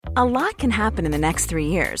A lot can happen in the next 3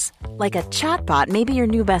 years. Like a chatbot may be your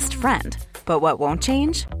new best friend. But what won't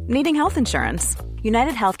change? Needing health insurance.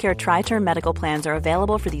 United Healthcare Tri-Term Medical Plans are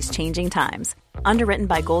available for these changing times. Underwritten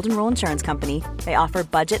by Golden Rule Insurance Company, they offer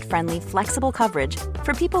budget-friendly, flexible coverage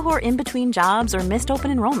for people who are in between jobs or missed open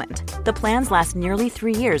enrollment. The plans last nearly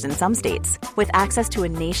 3 years in some states, with access to a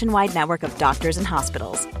nationwide network of doctors and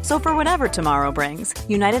hospitals. So for whatever tomorrow brings,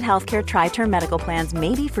 United Healthcare Tri-Term Medical Plans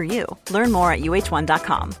may be for you. Learn more at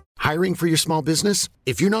uh1.com. Hiring for your small business?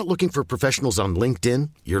 If you're not looking for professionals on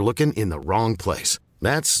LinkedIn, you're looking in the wrong place.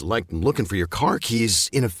 That's like looking for your car keys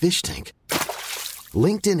in a fish tank.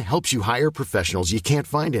 LinkedIn helps you hire professionals you can't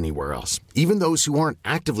find anywhere else, even those who aren't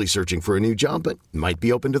actively searching for a new job but might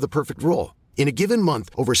be open to the perfect role. In a given month,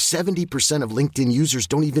 over 70% of LinkedIn users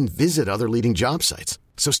don't even visit other leading job sites.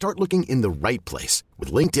 So start looking in the right place.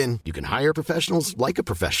 With LinkedIn, you can hire professionals like a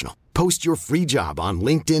professional. Post your free job on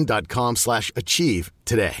linkedin.com/achieve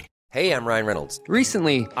today. Hey, I'm Ryan Reynolds.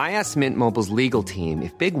 Recently, I asked Mint Mobile's legal team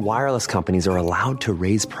if big wireless companies are allowed to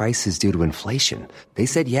raise prices due to inflation. They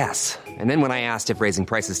said yes. And then when I asked if raising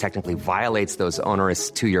prices technically violates those onerous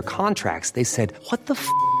two-year contracts, they said, "What the f***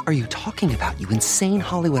 are you talking about, you insane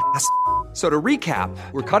Hollywood ass?" So to recap,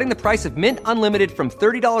 we're cutting the price of Mint Unlimited from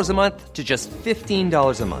 $30 a month to just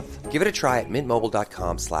 $15 a month. Give it a try at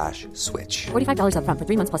mintmobile.com/switch. $45 up front for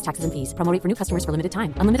 3 months plus taxes and fees. Promo rate for new customers for limited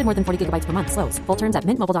time. Unlimited more than 40 gigabytes per month. Slows full terms at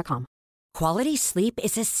mintmobile.com. Quality sleep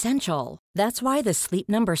is essential. That's why the Sleep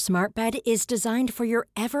Number Smart Bed is designed for your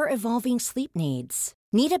ever-evolving sleep needs.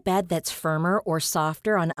 Need a bed that's firmer or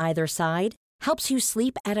softer on either side? Helps you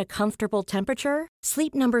sleep at a comfortable temperature?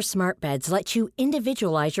 Sleep Number Smart Beds let you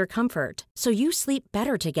individualize your comfort, so you sleep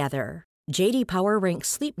better together. J.D. Power ranks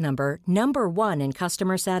Sleep Number number 1 in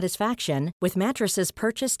customer satisfaction with mattresses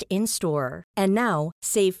purchased in-store. And now,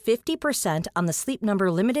 save 50% on the Sleep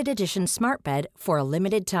Number Limited Edition Smart Bed for a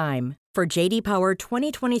limited time. For J.D. Power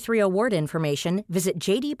 2023 award information, visit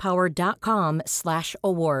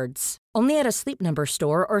jdpower.com/awards. Only at a Sleep Number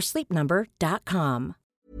store or sleepnumber.com.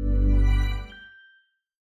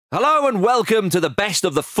 Hello and welcome to the Best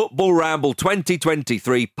of the Football Ramble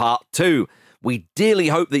 2023 Part 2. We dearly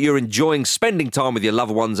hope that you're enjoying spending time with your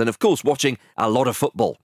loved ones and, of course, watching a lot of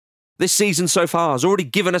football. This season so far has already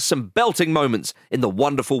given us some belting moments in the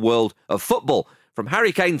wonderful world of football. From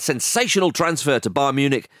Harry Kane's sensational transfer to Bayern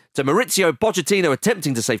Munich, to Maurizio Pochettino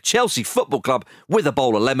attempting to save Chelsea Football Club with a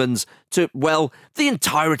bowl of lemons, to, well, the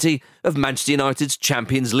entirety of Manchester United's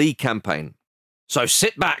Champions League campaign. So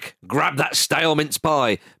sit back, grab that stale mince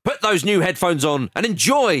pie, put those new headphones on and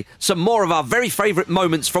enjoy some more of our very favourite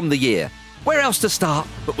moments from the year. Where else to start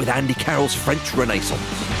but with Andy Carroll's French Renaissance?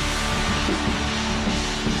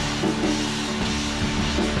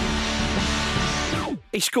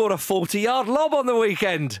 He scored a 40-yard lob on the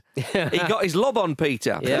weekend. He got his lob on,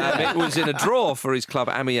 Peter. Yeah. It was in a draw for his club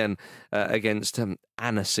Amiens against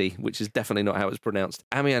Annecy, which is definitely not how it's pronounced.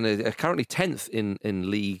 Amiens are currently 10th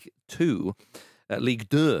in League 2. Ligue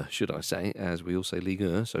 2, should I say, as we all say Ligue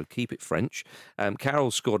 1, so keep it French.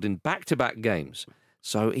 Carroll scored in back-to-back games.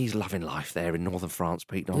 So he's loving life there in northern France,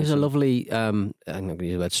 Pete Donaldson. It was a lovely, I'm not going to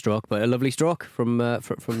use the word stroke, but a lovely stroke from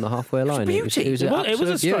the halfway line. It was a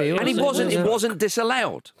stroke. And it wasn't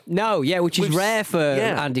disallowed. No, yeah, which is rare for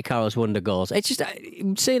Andy Carroll's wonder goals. It's just,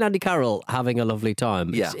 seeing Andy Carroll having a lovely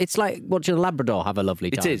time, it's like watching a Labrador have a lovely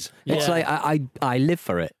time. It is. It's like, I live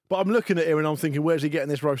for it. But I'm looking at him and I'm thinking, where's he getting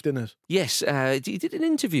this roast dinners? Yes, he did an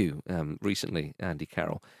interview recently, Andy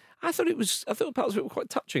Carroll. I thought parts of it were quite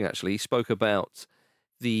touching, actually. He spoke about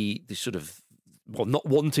the sort of, well, not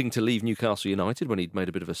wanting to leave Newcastle United when he'd made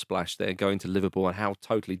a bit of a splash there, going to Liverpool, and how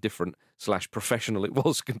totally different / professional it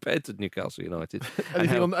was compared to Newcastle United.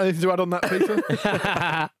 Anything to add on that, Peter?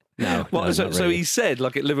 No. So he said,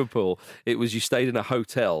 like at Liverpool, it was you stayed in a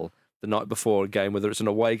hotel the night before a game, whether it's an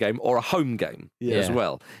away game or a home game as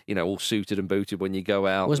well. You know, all suited and booted when you go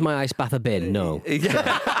out. Was my ice bath a bin? No.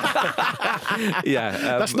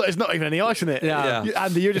 Yeah. It's not even any ice in it. Yeah.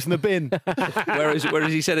 Andy, you're just in the bin.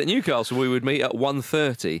 Whereas he said at Newcastle, we would meet at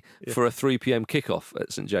 1:30 for a 3 p.m. kickoff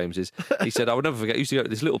at St James's. He said, I would never forget, I used to go to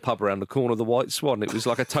this little pub around the corner of the White Swan. It was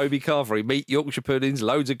like a Toby Carvery, meat, Yorkshire puddings,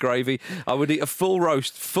 loads of gravy. I would eat a full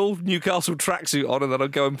roast, full Newcastle tracksuit on, and then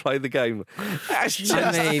I'd go and play the game.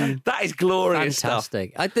 That is glorious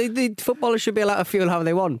fantastic stuff. I think the footballers should be allowed to feel how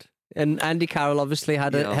they want. And Andy Carroll obviously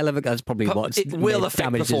had a hell of a... That's probably what it will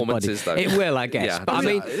affect performances, though. It will, I guess.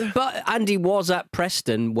 Yeah. But Andy was at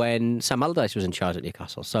Preston when Sam Allardyce was in charge at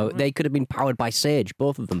Newcastle, so they could have been powered by Sage,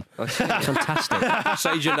 both of them. Fantastic.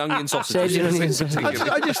 Sage and onion sausages.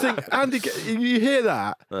 I just think, Andy, you hear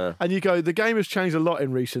that and you go, the game has changed a lot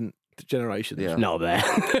in recent generations. Yeah. Not there.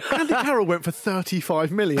 Andy Carroll went for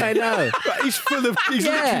 35 million. I know. He's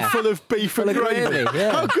literally full of beef Full and of gravy. gravy,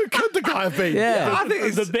 yeah. How good could the guy have been? Yeah. I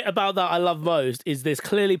think the bit about that I love most is there's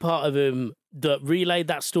clearly part of him that relayed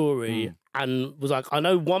that story and was like, I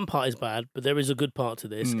know one part is bad, but there is a good part to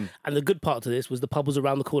this. And the good part to this was the pub was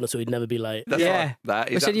around the corner, so he'd never be late. That's right. That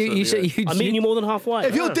is I'm meeting you more than halfway.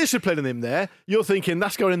 If you're disciplining him there, you're thinking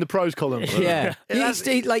that's going in the pros column. Yeah.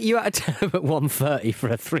 Like you had to turn up at 1:30 for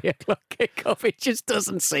a 3:00 kickoff. It just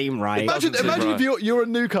doesn't seem right. Imagine right. if you're a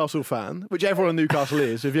Newcastle fan, which everyone in Newcastle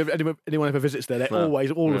is. If anyone ever visits there, they're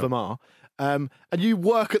always, all of them are. And you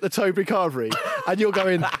work at the Toby Carvery, and you're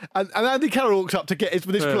going, and Andy Carroll walks up to get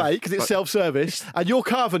with his plate because it's self-service, and you're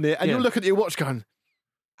carving it, and you're looking at your watch going,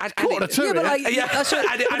 quarter to Yeah,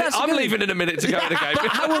 but it. I'm leaving in a minute to go to the game. But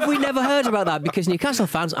how have we never heard about that? Because Newcastle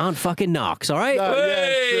fans aren't fucking narcs, all right?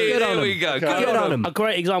 Hey, Good on there we them. go. Good on them. A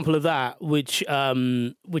great example of that, which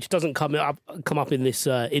doesn't come up in this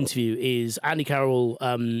interview, is Andy Carroll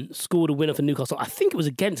scored a winner for Newcastle. I think it was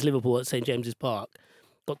against Liverpool at St James's Park.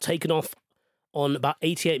 Got taken off on about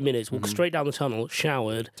 88 minutes, walked straight down the tunnel,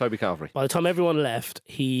 showered. Toby Carvery. By the time everyone left,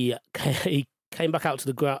 he came back out to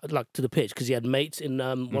the ground, like to the pitch, because he had mates in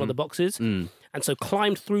one of the boxes, and so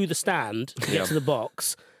climbed through the stand to get to the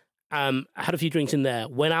box. Had a few drinks in there,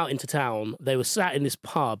 went out into town. They were sat in this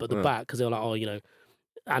pub at the back because they were like,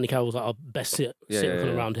 Andy Carroll was like, "Oh, best sit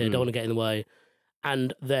around here. Don't want to get in the way."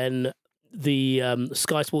 And then the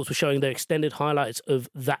Sky Sports were showing their extended highlights of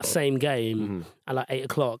that same game at like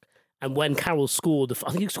 8:00. And when Carroll scored, I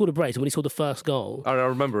think he scored a brace, and when he scored the first goal, I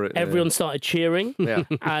remember it. everyone started cheering. Yeah.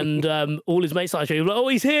 And all his mates started cheering. Like, oh,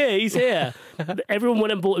 he's here, he's here. Everyone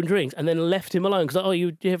went and bought him drinks and then left him alone. Because,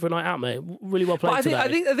 you're here for a night out, mate. Really well played today. I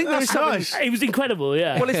think there was something... Nice. It was incredible,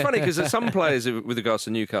 yeah. Well, it's funny because some players with regards to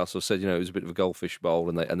Newcastle said, it was a bit of a goldfish bowl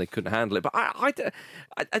and they couldn't handle it. But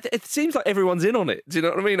it seems like everyone's in on it. Do you know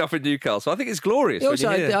what I mean? Up in Newcastle, I think it's glorious. Also,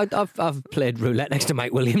 I've played roulette next to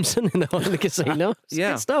Mike Williamson in the casino. It's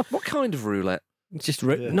good stuff. What kind of roulette? Just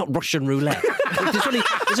not Russian roulette.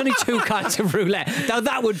 there's only two kinds of roulette. Now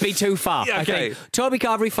that would be too far. Yeah, okay. Toby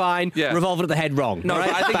Carvery, fine. Yeah. Revolver at the head, wrong. No,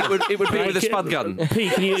 right? I think it would be with a spud gun.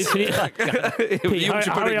 Pete, can you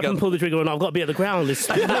hurry up and pull the trigger on? I've got to be at the ground. It's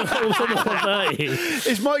almost 1:30.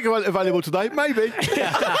 Is Mike available today? Maybe.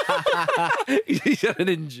 He's had an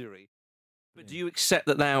injury. But do you accept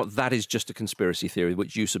that now that is just a conspiracy theory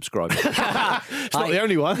which you subscribe to? It's not the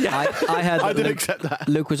only one. I heard I that did Luke, accept that.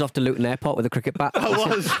 Luke was off to Luton Airport with a cricket bat. I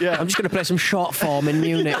was, yeah. I'm just going to play some short form in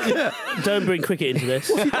Munich. Don't bring cricket into this.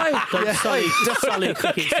 Don't sully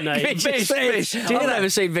cricket's name. Vish. Do you ever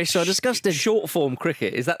see Vish so disgusting? Short form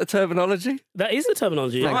cricket, is that the terminology? That is the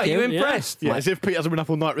terminology. Right, you impressed? Yeah, as if Pete hasn't been up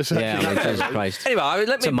all night researching. Yeah, I mean, Jesus Christ. Anyway,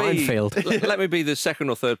 It's a minefield. Let me be the second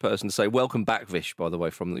or third person to say welcome back, Vish, by the way,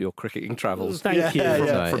 from your cricketing travels. Thank you.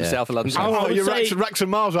 From South London. Oh, would you say- racked some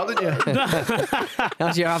miles up, didn't you?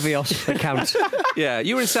 That's your Avios account. Yeah,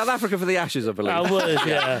 you were in South Africa for the Ashes, I believe. I was,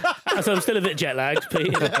 yeah. So I'm still a bit jet lagged,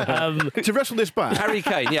 Pete. To wrestle this back. Harry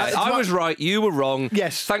Kane, yeah. I was right, you were wrong.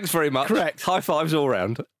 Yes. Thanks very much. Correct. High fives all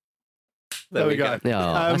round. There we go. Oh,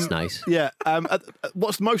 that's nice. Yeah.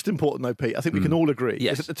 What's most important, though, Pete, I think we can all agree,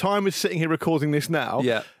 Yes. is at the time we're sitting here recording this now,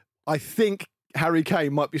 Yeah. I think Harry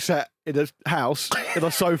Kane might be sat in a house, in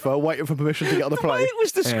a sofa, waiting for permission to get on the The way plane. it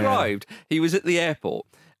was described, he was at the airport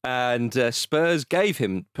and Spurs gave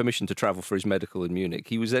him permission to travel for his medical in Munich.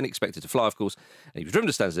 He was then expected to fly, of course, and he was driven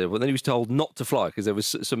to Stansted, but then he was told not to fly because there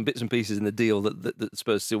was some bits and pieces in the deal that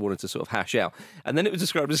Spurs still wanted to sort of hash out. And then it was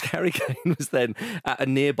described as Harry Kane was then at a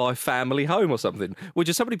nearby family home or something, which,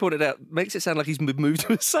 as somebody pointed out, makes it sound like he's been moved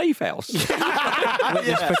to a safe house.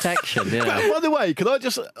 Witness protection, yeah. By the way, could I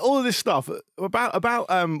just, all of this stuff about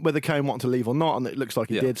whether Kane wanted to leave or not, and it looks like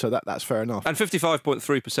he did, so that's fair enough. And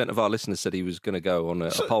 55.3% of our listeners said he was going to go on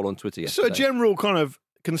a poll on Twitter yesterday. So a general kind of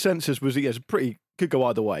consensus was, yes, pretty, could go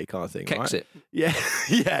either way kind of thing, right? Kexit. Yeah,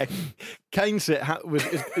 yeah. Kane's sit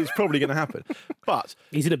is probably going to happen. But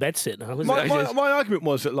He's in a bed sit now, isn't he? my argument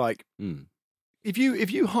was that, like, if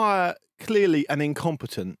you hire clearly an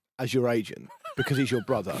incompetent as your agent because he's your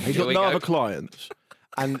brother, he's Here got we no go. other clients,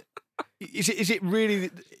 and is it really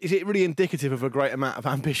indicative of a great amount of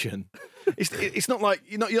ambition? It's not like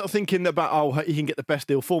you're not thinking about he can get the best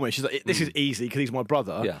deal for me. She's like, this is easy because he's my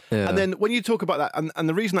brother. Yeah. And then when you talk about that, and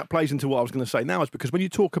the reason that plays into what I was going to say now is because when you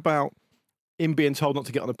talk about him being told not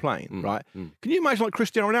to get on a plane, right? Can you imagine like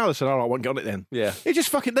Cristiano Ronaldo said, "Oh, I won't get on it then." Yeah. They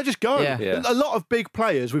just go. Yeah. Yeah. A lot of big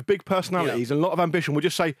players with big personalities and a lot of ambition would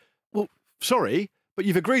just say, "Well, sorry, but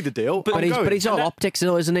you've agreed the deal. But he's all optics,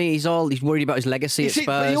 though, isn't he? He's worried about his legacy at Spurs.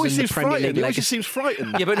 But he always and the seems Premier frightened. League He always legacy. just seems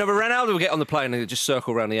frightened. Yeah, but no, but Ronaldo will get on the plane and just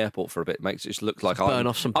circle around the airport for a bit. Makes it just look like burn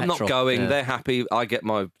off some I'm not petrol. going. Yeah. They're happy. I get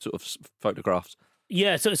my sort of photographs.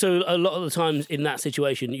 Yeah, so a lot of the times in that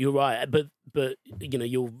situation, you're right, but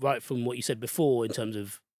you're right from what you said before in terms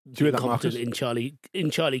of Do you hear that, competent Marcus? in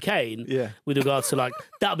Charlie Kane. Yeah. With regards to like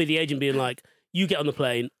that'll be the agent being like, you get on the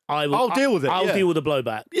plane, I'll deal with it, I'll yeah. deal with the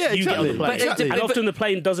blowback. Yeah, you get on the exactly. plane, But exactly. and often the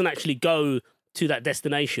plane doesn't actually go to that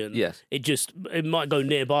destination. Yes. It might go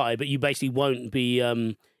nearby, but you basically won't be.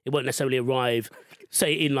 It won't necessarily arrive.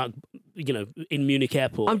 Say in in Munich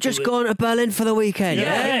airport. I'm just going to Berlin for the weekend.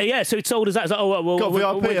 Yeah. So it's sold as that. It's like, well, Got we're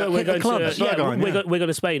VIP, going hit the club, to Berghain, yeah. we're going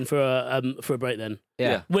to Spain for a break then.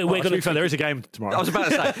 Yeah. We're To going be fair, there is a game tomorrow. I was about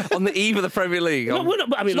to say on the eve of the Premier League. No, we're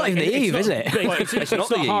not, I mean, It's not even the eve, is it? It's not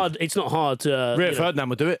the eve. hard. It's not hard to Rio Ferdinand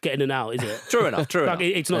will do it. get in and out, is it? True enough. Like,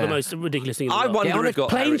 it's not the most ridiculous thing in the I world. wonder if got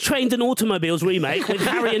Planes, Trains and Automobiles remake with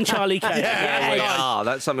Harry and Charlie Kane.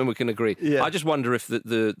 That's something we can agree. Yeah. I just wonder if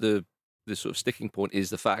the sort of sticking point is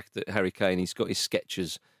the fact that Harry Kane, he's got his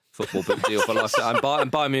Skechers football boot deal for life. And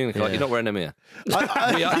Bayern Munich, like, you're not wearing them here. It's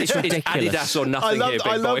Adidas or nothing here, big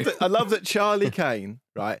boy. I love that Charlie Kane,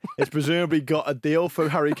 right, has presumably got a deal for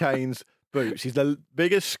Harry Kane's boots. He's the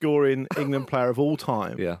biggest scoring England player of all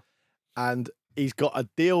time. Yeah. And he's got a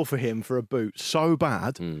deal for him for a boot so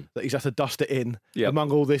bad that he's had to dust it in among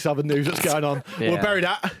all this other news that's going on. Yeah. We'll bury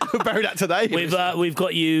that. We'll bury that today. We've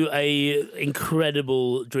got you a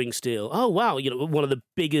incredible drink deal. Oh wow, one of the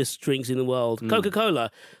biggest drinks in the world, Coca-Cola.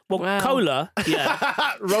 Well, cola,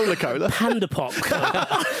 yeah, Roller cola. Panda Pop.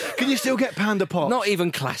 Can you still get Panda Pop? Not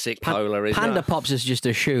even classic cola, is Panda it? Pops is just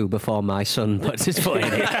a shoe before my son puts his foot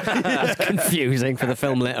in it. It's confusing for the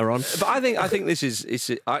film later on. But I think this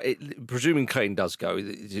is presuming Kane does go.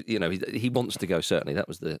 He wants to go. Certainly, that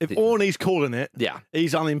was the. If Orney's calling it,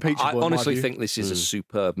 he's unimpeachable. I in my honestly view. think this is a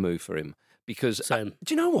superb move for him because Same.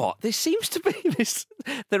 do you know what? There seems to be this.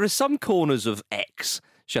 There are some corners of X.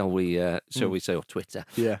 Shall we say, or Twitter?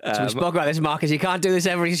 Yeah. So we spoke about this, Marcus. You can't do this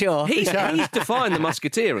every show. He's defined the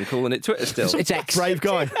Musketeer and calling it Twitter still. It's X. Brave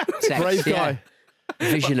guy. It's X, Brave yeah. guy.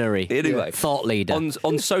 Visionary. Anyway, Thought leader.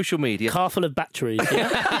 on social media, Car full of batteries.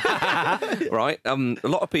 right? A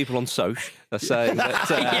lot of people on Soch are saying that.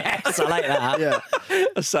 Yes, I like that. Yeah.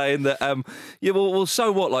 Are saying that. Well, so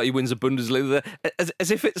what? Like he wins a Bundesliga,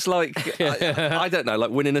 as if it's like I don't know,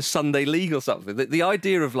 like winning a Sunday league or something. The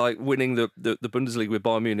idea of like winning the Bundesliga with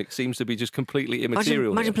Bayern Munich seems to be just completely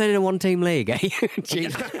immaterial. Imagine playing in a one-team league, eh?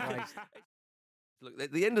 Jesus Christ. Look,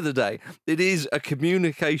 at the end of the day, it is a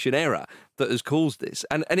communication error that has caused this,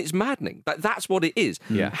 and it's maddening. That's what it is.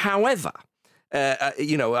 Yeah. However, I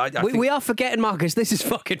think We are forgetting, Marcus, this is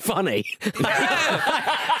fucking funny.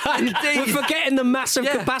 We're forgetting the massive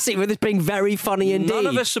capacity with this being very funny indeed. none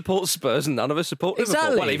of us support Spurs and none of us support Liverpool.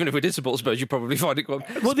 Exactly. Well, even if we did support Spurs, you'd probably find it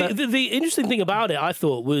quite... Well, the interesting thing about it, I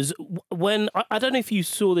thought, was when I don't know if you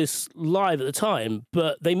saw this live at the time,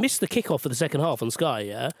 but they missed the kickoff for the second half on Sky,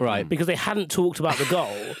 yeah, Right. because they hadn't talked about the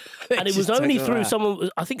goal, and it was just only took through that. someone.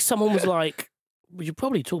 I think someone was like, "We should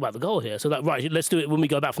probably talk about the goal here." So like, right, let's do it when we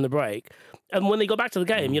go back from the break. And when they got back to the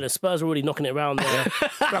game, Spurs are already knocking it around there.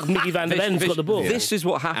 Like Mickey Van der Ven's got the ball. This is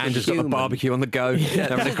what happens. And just got the barbecue on the go.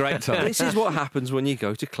 Having a great time. This is what happens when you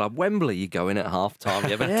go to Club Wembley. You go in at half time, you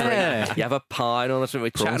have a drink, you have a pie or something,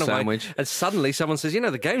 we're Prawn chatting away, sandwich. and suddenly someone says,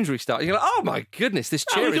 the game's restarting. You're like, oh my goodness, this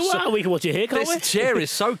chair we can watch it here, can't we? this chair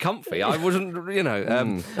is so comfy. I wouldn't, I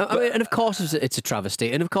mean, and of course it's a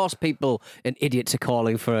travesty, and of course people and idiots are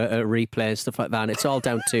calling for a replay and stuff like that, and it's all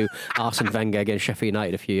down to Arsene Wenger against Sheffield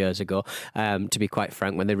United a few years ago, to be quite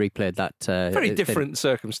frank, when they replayed that. very different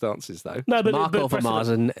circumstances, though. No, but Mark but Overmars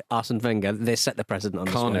and Arsene Wenger, they set the precedent on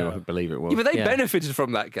this one. Kanu, I believe it was. Yeah, but they Yeah. benefited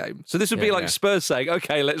from that game. So this would be Yeah, like yeah. Spurs saying,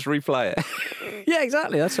 okay, let's replay it. Yeah,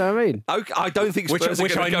 exactly, that's what I mean. Okay, I don't think Which Spurs are I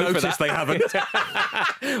going to go for noticed that. they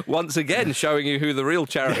haven't. Once again, showing you who the real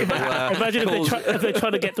charity Imagine if they're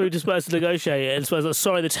trying to get through to Spurs to negotiate it, and Spurs are like,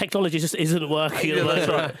 sorry, the technology just isn't working. Yeah, that's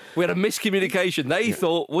right. We had a miscommunication.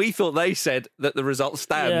 We thought they said that the result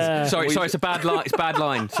stands. Yeah. Sorry, it's a bad line. It's a bad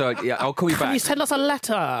line. So yeah, I'll call you Can you back. send us a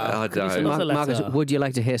letter? I Can you don't. send us a letter? Marcus, would you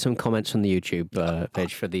like to hear some comments from the YouTube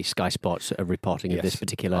page for the Sky Sports reporting of this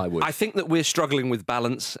particular? I would. I think that we're struggling with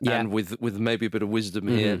balance Yeah. and with maybe a bit of wisdom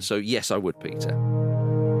here. So yes, I would, Peter.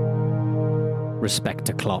 Respect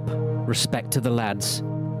to Klopp. Respect to the lads.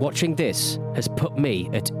 Watching this has put me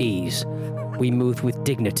at ease. We moved with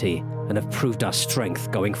dignity and have proved our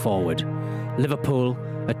strength going forward. Liverpool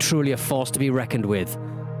are truly a force to be reckoned with.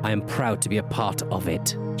 I am proud to be a part of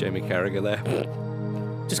it. Jamie Carragher there.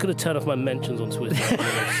 Just going to turn off my mentions on Twitter.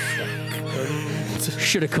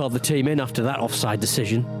 Should have called the team in after that offside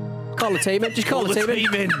decision. Call the team in. Just call the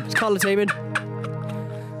team in. Just call the team in.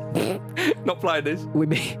 Not playing this.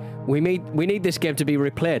 We need this game to be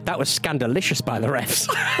replayed. That was scandalicious by the refs.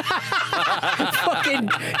 Fucking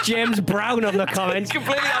James Brown on the comments.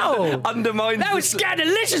 Completely undermines. That was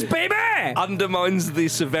scandalicious, baby. Undermines the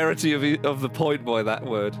severity of the point by that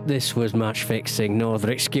word. This was match fixing. No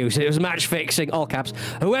other excuse. It was match fixing. All caps.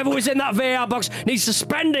 Whoever was in that VAR box needs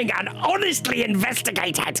suspending and honestly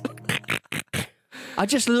investigated. I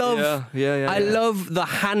just love. I love the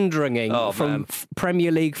hand wringing from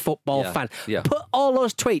Premier League football fans. Yeah. Put all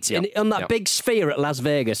those tweets on that big sphere at Las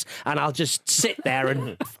Vegas, and I'll just sit there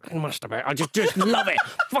and fucking masturbate. I just love it.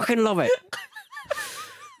 Fucking love it.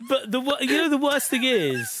 But the worst thing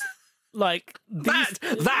is, like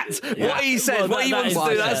what he says, what he wants to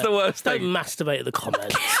do. That's the worst thing. Don't masturbate at the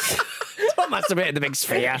comments. Don't masturbate at the big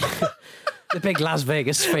sphere. The big Las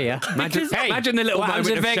Vegas sphere. Imagine the little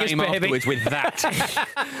moment of Vegas, shame baby. afterwards with that.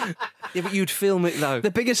 Yeah, but you'd film it though.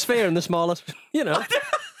 The biggest sphere and the smallest,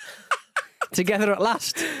 together at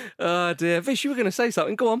last. Oh dear, Vish, you were going to say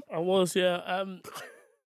something. Go on. I was, yeah.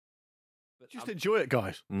 Just enjoy it,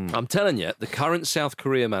 guys. I'm telling you, the current South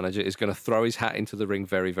Korea manager is going to throw his hat into the ring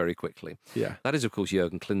very, very quickly. Yeah. That is, of course,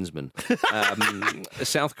 Jurgen Klinsmann.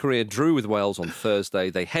 South Korea drew with Wales on Thursday.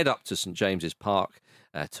 They head up to St James's Park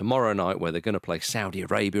tomorrow night, where they're going to play Saudi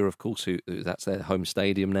Arabia, of course, that's their home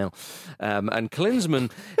stadium now. And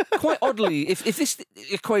Klinsmann, quite oddly, if this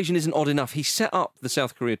equation isn't odd enough, he set up the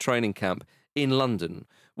South Korea training camp in London,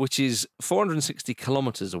 which is 460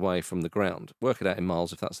 kilometres away from the ground. Work it out in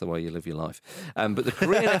miles if that's the way you live your life. But the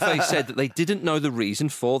Korean FA said that they didn't know the reason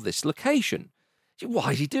for this location.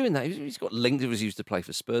 Why is he doing that? He's got linked. He was used to play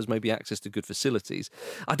for Spurs, maybe access to good facilities.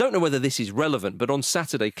 I don't know whether this is relevant, but on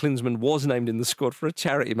Saturday, Klinsmann was named in the squad for a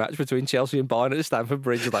charity match between Chelsea and Bayern at Stamford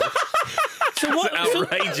Bridge.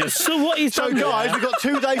 Outrageous. So what is So, guys, we've got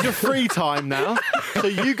 2 days of free time now. So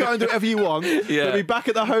you go and do whatever you want. Yeah. We'll be back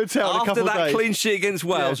at the hotel in a couple of days. After that clean sheet against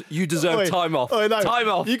Wales, you deserve time off. No. Time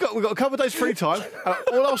off. We've got a couple of days free time.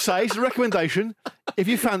 All I'll say is a recommendation. If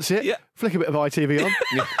you fancy it, flick a bit of ITV on.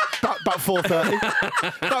 About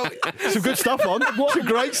 4:30. Some good stuff on. Some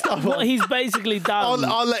great stuff on. What he's basically done.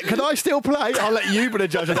 Can I still play? I'll let you be the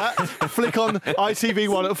judge of that. Flick on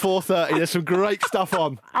ITV1 at 4:30. There's some great stuff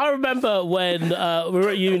on. I remember when we were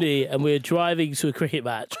at uni and we were driving to a cricket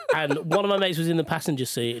match, and one of my mates was in the passenger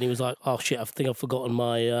seat, and he was like, "Oh shit, I think I've forgotten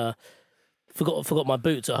my forgot my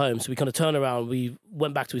boots at home." So we kind of turned around. We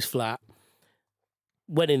went back to his flat.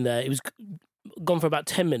 Went in there. He was gone for about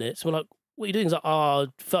 10 minutes. We're like, "What are you doing?" He's like, "Oh, I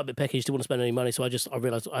felt a bit peckish, didn't want to spend any money, so I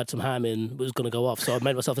realised I had some ham in, it was going to go off, so I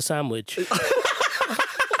made myself a sandwich."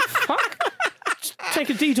 Take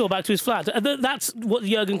a detour back to his flat. That's what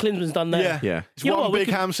Jurgen Klinsmann's done there. Yeah. It's one big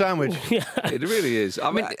ham sandwich. Yeah. It really is.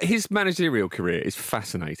 I mean, his managerial career is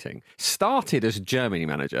fascinating. Started as Germany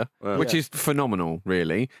manager, which is phenomenal,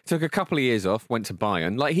 really. Took a couple of years off, went to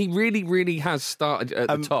Bayern. Like, he really, really has started at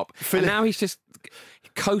the top. And now he's just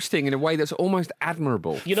coasting in a way that's almost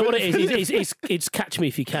admirable. You know what it is? It's catch me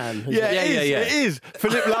if you can. It is.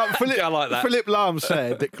 Philip I like that. Philip Lahm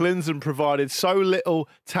said that Klinsmann provided so little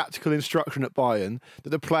tactical instruction at Bayern that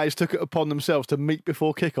the players took it upon themselves to meet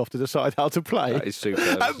before kickoff to decide how to play. That is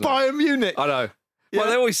superb. At Bayern Munich. I know. Yeah. Well,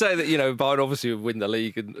 they always say that, Bayern obviously would win the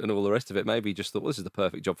league and all the rest of it. Maybe he just thought, well, this is the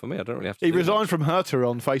perfect job for me. I don't really have to He do resigned much. from Hertha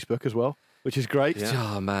on Facebook as well, which is great.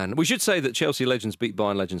 Yeah. Oh, man. We should say that Chelsea legends beat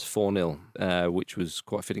Bayern legends 4-0, which was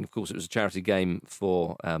quite fitting. Of course, it was a charity game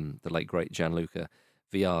for the late, great Gianluca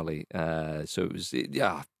Vialli. So it was,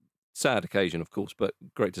 sad occasion, of course, but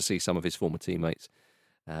great to see some of his former teammates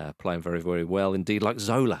playing very, very well indeed. Like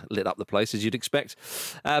Zola lit up the place, as you'd expect.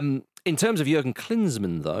 In terms of Jurgen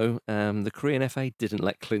Klinsmann, though, the Korean FA didn't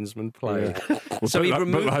let Klinsmann play. Well, so he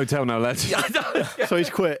removed the hotel, no less. So he's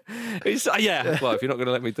quit. Well, if you're not going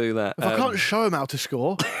to let me do that. If I can't show him how to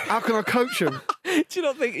score, how can I coach him? Do you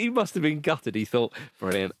not think he must have been gutted? He thought,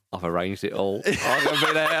 brilliant, I've arranged it all. I'm going to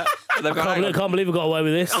be there. I can't believe we got away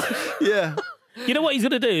with this. Yeah. You know what he's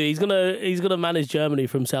going to do? He's going to manage Germany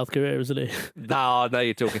from South Korea, isn't he? No,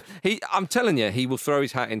 you're talking. I'm telling you, he will throw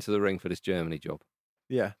his hat into the ring for this Germany job.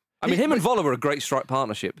 Yeah. I mean, him and Voller were a great strike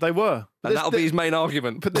partnership. They were. And that'll be his main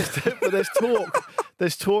argument. But there's talk.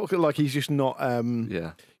 There's talk that like he's just not.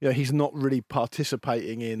 He's not really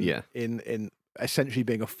participating in essentially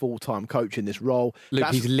being a full-time coach in this role. Luke,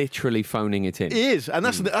 he's literally phoning it in. He is, and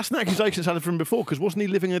that's an accusation that's had from before. Because wasn't he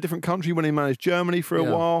living in a different country when he managed Germany for a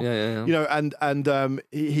while? Yeah.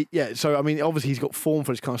 So I mean, obviously he's got form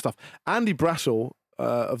for this kind of stuff. Andy Brassel,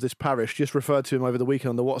 of this parish just referred to him over the weekend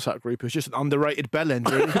on the WhatsApp group as just an underrated bell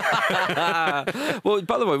engine. Well,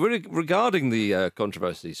 by the way, regarding the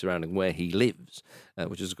controversy surrounding where he lives,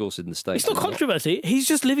 which is, of course, in the States. It's not controversy. He's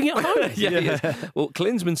just living at home. Yeah. Well,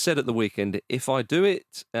 Klinsmann said at the weekend, if I do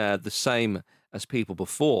it the same as people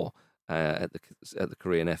before at the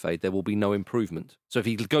Korean FA, there will be no improvement. So if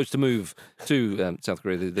he goes to move to South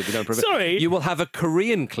Korea, there'll be no improvement. Sorry. You will have a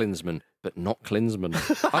Korean Klinsmann, but not Klinsmann.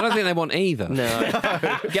 I don't think they want either. No.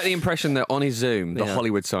 Get the impression that on his Zoom, the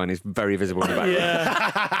Hollywood sign is very visible in the background.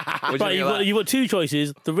 Yeah. But you've got two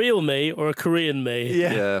choices: the real me or a Korean me.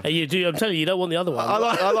 Yeah. And I'm telling you don't want the other one.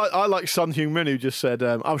 I like Sun Heung-min, who just said,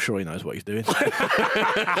 I'm sure he knows what he's doing.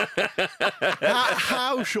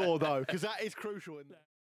 How sure, though? Because that is crucial.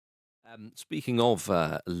 Speaking of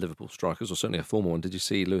Liverpool strikers, or certainly a former one, did you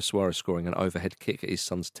see Luis Suarez scoring an overhead kick at his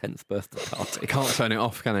son's 10th birthday party? He can't turn it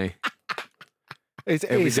off, can he?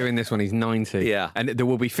 He'll be doing this when he's 90. Yeah. And there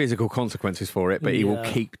will be physical consequences for it, but he will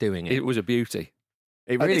keep doing it. It was a beauty.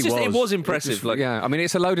 It really was. It was impressive. I mean,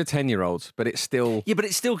 it's a load of 10-year-olds, but it's still... Yeah, but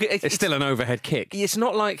it's still an overhead kick. It's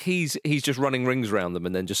not like he's just running rings around them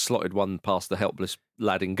and then just slotted one past the helpless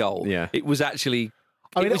lad in goal. Yeah. It was actually...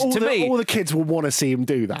 I mean, all the kids will want to see him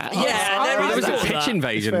do that. Yeah, there was a pitch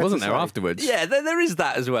invasion, wasn't there, afterwards? Yeah, there is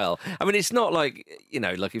that as well. I mean, it's not like,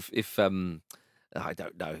 like if I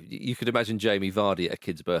don't know, you could imagine Jamie Vardy at a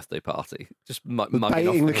kid's birthday party, just mugging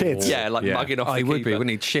off the kids. Yeah, mugging off. He the would keeper. be,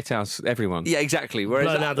 wouldn't he? Shit house everyone. Yeah, exactly. Whereas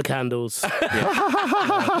Blowing out the candles. I'll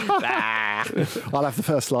have the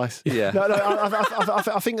first slice. Yeah. No,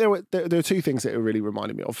 I think there were two things that it really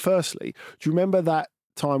reminded me of. Firstly, do you remember that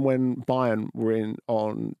time when Bayern were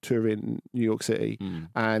on tour in New York City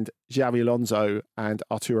and Xabi Alonso and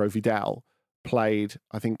Arturo Vidal played,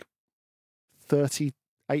 I think,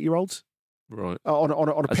 38-year-olds? Right.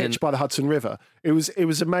 On a pitch by the Hudson River. It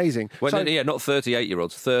was amazing. Well, not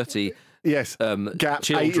 38-year-olds, 30. Yes, gap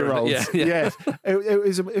children. 8-year-olds. Yeah. Yes,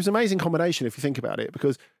 it was an amazing combination if you think about it,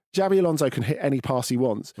 because Xabi Alonso can hit any pass he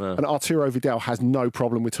wants, and Arturo Vidal has no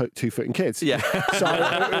problem with two-footing kids. Yeah, so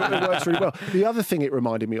it works really well. The other thing it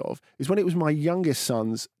reminded me of is when it was my youngest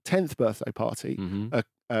son's 10th birthday party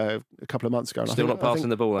a couple of months ago. Still not passing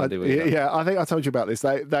the ball, Andy. Yeah, I think I told you about this.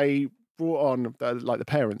 They brought on the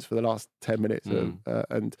parents for the last 10 minutes,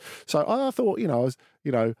 and so I thought I was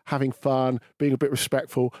having fun, being a bit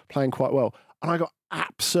respectful, playing quite well, and I got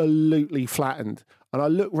absolutely flattened. And I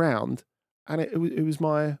looked round, and it was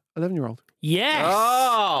my 11-year-old. Yes.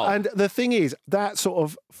 Oh. And the thing is, that sort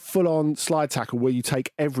of full-on slide tackle where you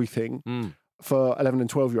take everything for 11 and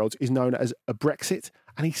 12-year-olds is known as a Brexit.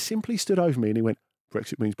 And he simply stood over me and he went,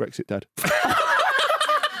 "Brexit means Brexit, Dad."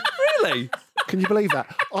 Really? Can you believe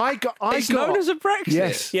that? It's known as a Brexit?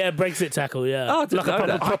 Yes. Yeah, Brexit tackle, yeah. Oh, I didn't know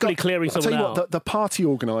that. Properly clearing someone out. The party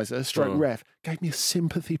organiser, ref, gave me a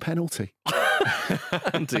sympathy penalty.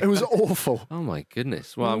 It was awful. Oh, my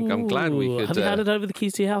goodness. Well, I'm glad we could... Have you handed over the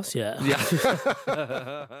keys to your house yet?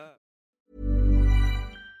 Yeah.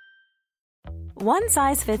 One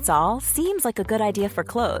size fits all seems like a good idea for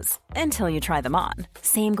clothes until you try them on.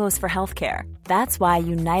 Same goes for healthcare. That's why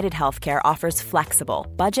United Healthcare offers flexible,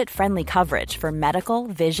 budget-friendly coverage for medical,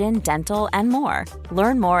 vision, dental, and more.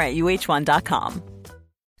 Learn more at uh1.com.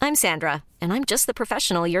 I'm Sandra, and I'm just the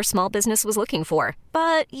professional your small business was looking for.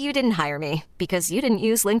 But you didn't hire me because you didn't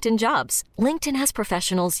use LinkedIn Jobs. LinkedIn has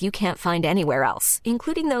professionals you can't find anywhere else,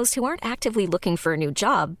 including those who aren't actively looking for a new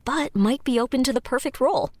job, but might be open to the perfect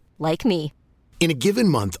role, like me. In a given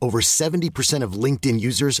month, over 70% of LinkedIn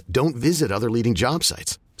users don't visit other leading job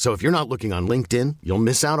sites. So if you're not looking on LinkedIn, you'll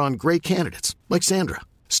miss out on great candidates like Sandra.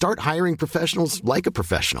 Start hiring professionals like a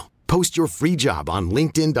professional. Post your free job on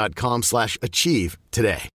linkedin.com/achieve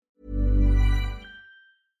today.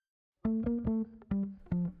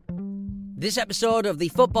 This episode of the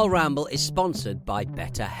Football Ramble is sponsored by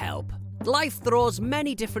BetterHelp. Life throws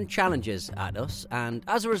many different challenges at us, and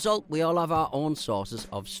as a result, we all have our own sources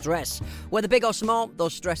of stress. Whether big or small,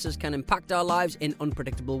 those stresses can impact our lives in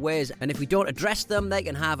unpredictable ways, and if we don't address them, they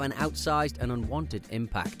can have an outsized and unwanted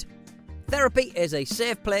impact. Therapy is a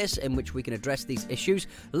safe place in which we can address these issues,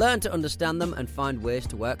 learn to understand them, and find ways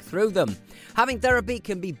to work through them. Having therapy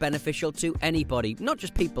can be beneficial to anybody, not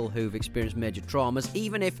just people who've experienced major traumas,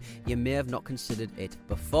 even if you may have not considered it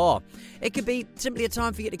before. It could be simply a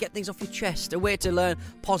time for you to get things off your chest, a way to learn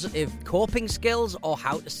positive coping skills, or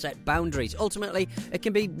how to set boundaries. Ultimately, it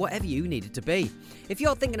can be whatever you need it to be. If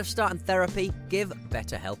you're thinking of starting therapy, give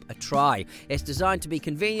BetterHelp a try. It's designed to be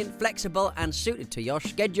convenient, flexible, and suited to your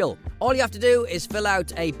schedule. All you you have to do is fill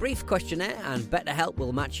out a brief questionnaire and BetterHelp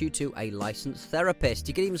will match you to a licensed therapist.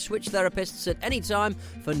 You can even switch therapists at any time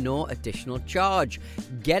for no additional charge.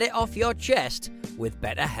 Get it off your chest with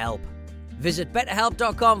BetterHelp. Visit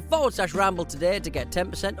betterhelp.com/ramble today to get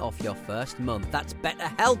 10% off your first month. That's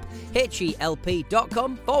BetterHelp,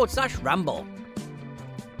 HELP.com/ramble.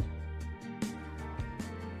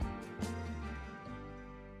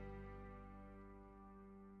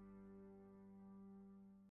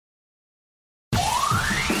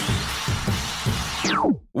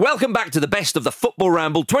 Welcome back to the best of the Football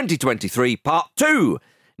Ramble 2023 Part 2.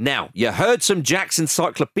 Now, you heard some Jack's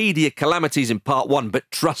Encyclopedia calamities in Part 1, but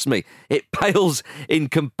trust me, it pales in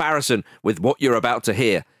comparison with what you're about to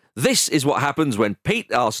hear. This is what happens when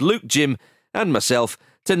Pete asks Luke, Jim and myself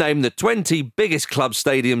to name the 20 biggest club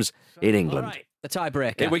stadiums in England. All right, the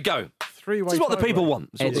tiebreaker. Here we go. Three-way This is what the people tiebreak. want.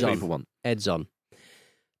 This is what the people want. Ed's on.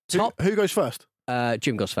 Who goes first?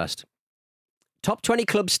 Jim goes first. Top 20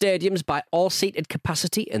 club stadiums by all seated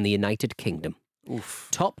capacity in the United Kingdom. Oof.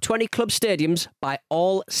 Top 20 club stadiums by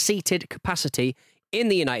all seated capacity in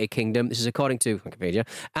the United Kingdom. This is according to Wikipedia.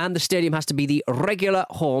 And the stadium has to be the regular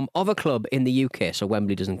home of a club in the UK, so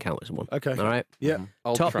Wembley doesn't count as one. Okay. All right? Yeah.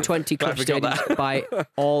 Top 20 club stadiums by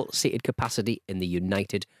all seated capacity in the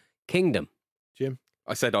United Kingdom. Jim?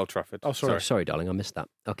 I said Old Trafford. Oh, sorry. Sorry, darling, I missed that.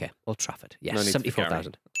 Okay, Old Trafford. Yes, No need to be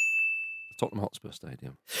 74,000. Tottenham Hotspur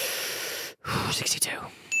Stadium. 62.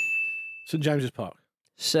 St James's Park.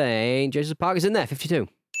 St. James's Park is in there, 52.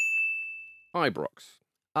 Ibrox.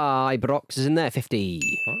 Ibrox is in there, 50.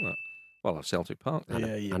 Oh, well, I've Celtic Park. Then.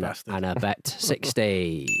 Yeah, you and bastard. and a bet,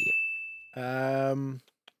 60.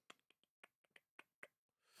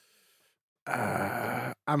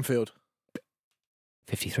 Anfield.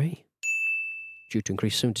 53. Due to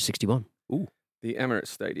increase soon to 61. Ooh. The Emirates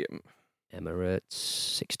Stadium. Emirates,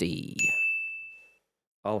 60.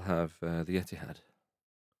 I'll have the Etihad.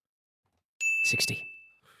 60.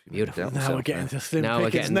 Beautiful. Now we're getting to slim Now we're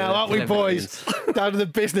pickings getting now, to aren't we, slim boys? Down to the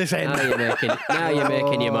business end. Now you're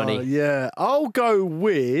making your money. Yeah. I'll go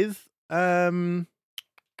with Villa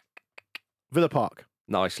Park.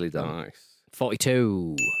 Nicely done. Nice.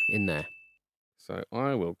 42 in there. So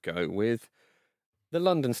I will go with the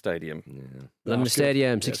London Stadium. Yeah. London good.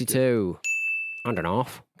 Stadium, Yeah, 62. And an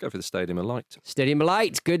half. Go for the Stadium of Light. Stadium of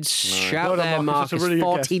Light. Good shout Well done, there, Marcus. That's Marcus. a really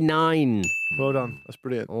good guess. 49. Well done. That's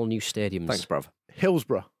brilliant. All new stadiums. Thanks, bruv.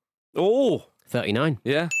 Hillsborough. Oh, 39.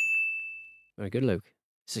 yeah. Very good, Luke.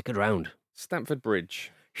 This is a good round. Stamford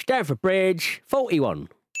Bridge. Stamford Bridge, 41.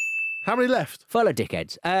 How many left? Full of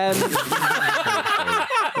dickheads. 5,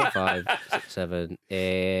 6, 7,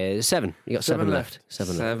 7. You got 7 left.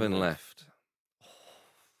 7 left. 7 left.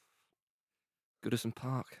 Goodison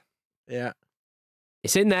Park. Yeah.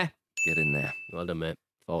 It's in there. Get in there. Well done, mate.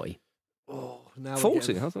 40. Oh, now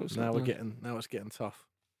 40? I thought it was now something. now it's getting tough.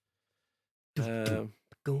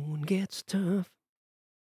 Going gets tough.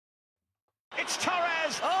 It's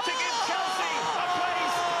Torres to give Chelsea a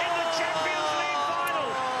place in the Champions League final.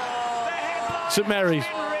 The headline St Mary's.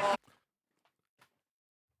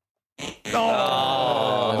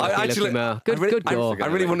 Oh, Lucky, I actually, lucky Mar. Good goal. I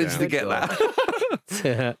really wanted you to Good get goal.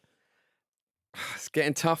 that. It's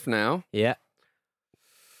getting tough now. Yeah.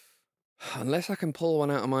 Unless I can pull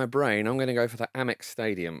one out of my brain, I'm going to go for the Amex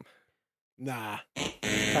Stadium. Nah.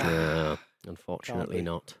 No, unfortunately Can't be.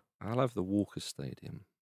 not. I'll have the Walker Stadium.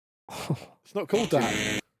 It's not called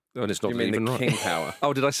that. Oh, and it's not You mean even the right. King Power?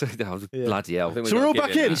 Oh, did I say that? Oh, Yeah. Bloody hell. I think So we're all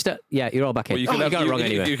back in? Yeah, you're all back in. Well, you Oh, could you have- got it wrong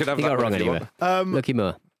anyway. you could have You that got it one wrong if you anyway. Lucky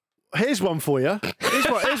Mo. Here's one for you.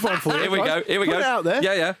 Here's one for you. Here we go. Here we Put go. it out there.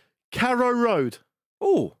 Yeah, yeah. Carrow Road.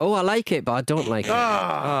 Oh, Oh, I like it, but I don't like it.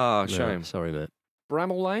 Ah. ah, shame. No, sorry, mate.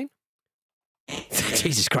 Bramall Lane?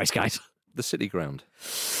 Jesus Christ, guys. The City Ground.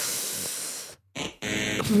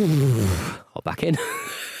 Hop back in.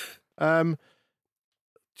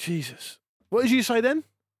 Jesus. What did you say then?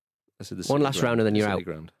 I said the One City last Ground. round and then The you're City out.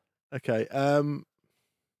 Ground. Okay.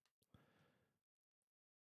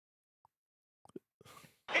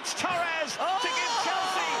 It's Torres to give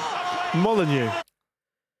Chelsea a place. Molyneux.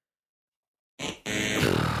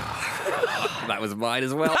 That was mine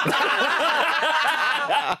as well.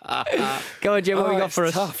 Go on, Jim. What have you got it's for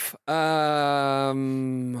us? tough.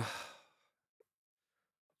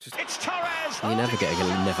 It's Torres. You never get a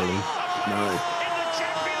never leave. No. In the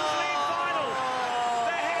Champions League final.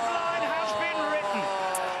 The headline has been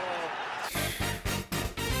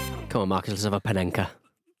written. Come on, Marcus. Let's have a Panenka.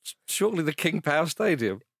 Surely the King Power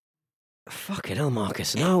Stadium. Fucking hell,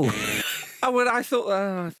 Marcus. No. Oh, well, I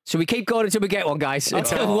thought... So we keep going until we get one, guys.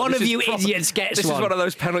 Until one of you idiots gets this one. This is one of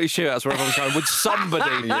those penalty shootouts where everyone's going, would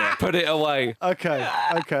somebody put it away? Okay.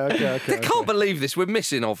 I can't believe this. We're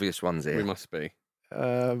missing obvious ones here. We must be.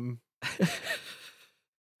 I'm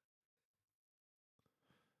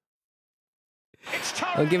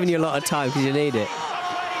giving you a lot of time because you need it.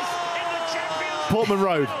 Portman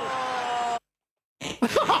Road. You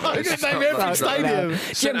can name every stadium.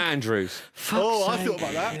 St Andrews. Oh, I thought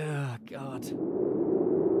about that. Oh, God.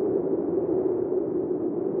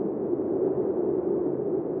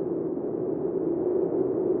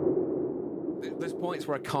 There's points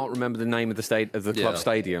where I can't remember the name of the club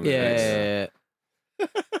stadium. Yeah.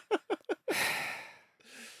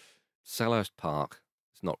 Selhurst Park.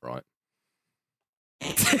 It's not right.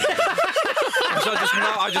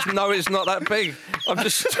 I just know it's not that big. I'm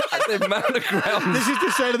just the amount of ground. This is the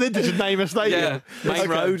same thing to name a stadium. Yeah, main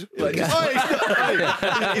road.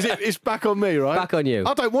 It's back on me, right? Back on you.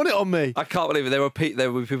 I don't want it on me. I can't believe it. There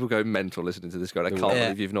were people going mental listening to this guy. I can't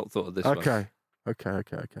believe you've not thought of this one. Okay.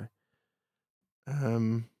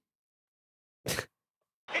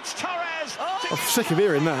 It's Torres. I'm sick of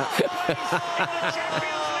hearing that.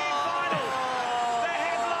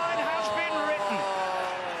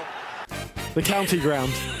 The county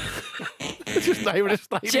ground. Just name it a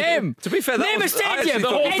stadium. Jim! To be fair, name a stadium!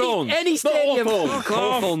 Hawthorns. Any stadium.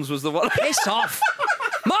 Hawthorns was the one. Piss off.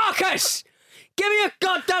 Marcus! Give me a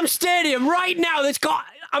goddamn stadium right now that's got...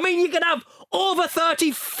 I mean, you can have over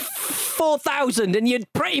 34,000 and you're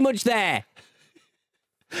pretty much there.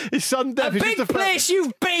 It's sudden death. A big place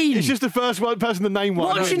you've been. It's just the first person to name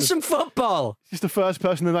one. Watching some football. It's just the first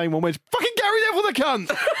person to name one. Where it's fucking Gary Neville the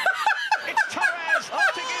cunt. It's Torres to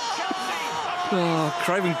give Chelsea. Oh,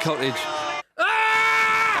 Craven Cottage.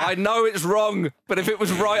 I know it's wrong, but if it was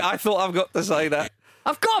right, I thought I've got to say that.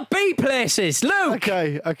 I've got B places, Luke.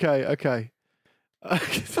 Okay. I can't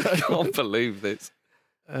believe this.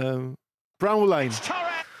 Bramall Lane.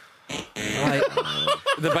 Right.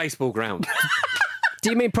 The baseball ground. Do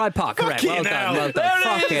you mean Pride Park? Correct. Well done.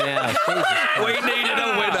 Fucking hell. We needed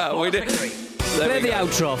a winner. We did. Play the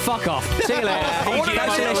outro. Fuck off. See you later.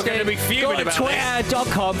 Thanks for listening. Go to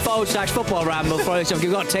twitter.com/football ramble.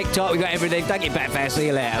 We've got TikTok. We've got everything. Thank you, Betfair. See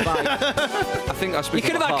you later. Bye. I think I speak. You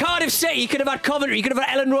could have had Cardiff City. You could have had Coventry. You could have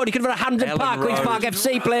had Ellen Road. You could have had Hampden Park. Queen's Park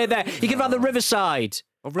FC played there. You could have had the Riverside.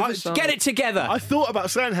 Get it together. I thought about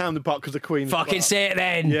saying Hampden Park because the Queen's Fucking Park. say it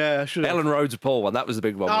then. Yeah, I should have. Ellen Road's a poor one. That was the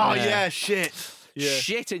big one. Oh, yeah, shit. Yeah.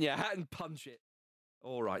 Shit in your hat and punch it.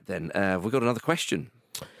 All right, then. We've got another question.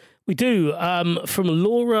 We do. From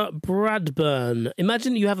Laura Bradburn.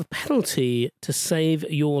 Imagine you have a penalty to save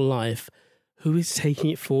your life. Who is taking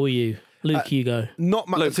it for you? Luke, you go. Not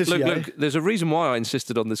Matt Le Tissier. Look, there's a reason why I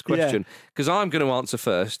insisted on this question. Because I'm going to answer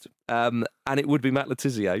first, and it would be Matt Le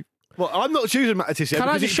Tissier. Well, I'm not choosing Matt Le Tissier. Can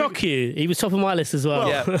I just shock you? He was top of my list as well.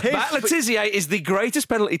 Yeah. Matt Le Tissier is the greatest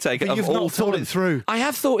penalty taker But of you've all not thought time. it through. I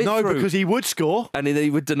have thought it through. No, because he would score. And he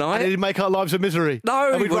would deny And it. he'd make our lives a misery.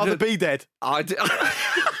 No, and he we'd rather wouldn't. be dead.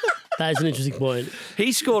 That is an interesting point.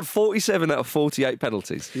 He scored 47 out of 48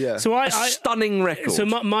 penalties. Yeah. So a stunning record. So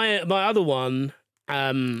my other one,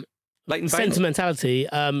 Leighton Baines. sentimentality,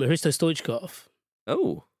 Hristo Stoichkov.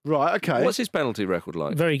 Oh. Right, okay. What's his penalty record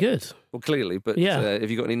like? Very good. Well, clearly, but have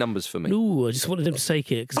you got any numbers for me? Ooh, I just wanted him to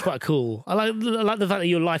take it because it's quite cool. I like the fact that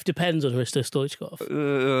your life depends on Hristo Stoichkov.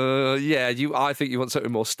 I think you want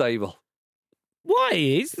something more stable. Why?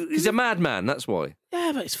 He's a madman, that's why.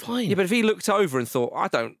 Yeah, but it's fine. Yeah, but if he looked over and thought, I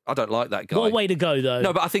don't like that guy. What a way to go, though.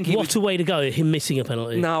 No, but I think a way to go, him missing a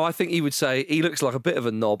penalty. No, I think he would say, he looks like a bit of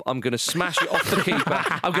a knob. I'm going to smash it off the keeper.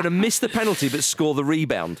 I'm going to miss the penalty but score the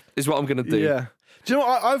rebound, is what I'm going to do. Yeah. Do you know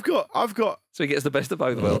what I've got? So he gets the best of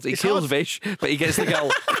both worlds. He kills Vish, but he gets the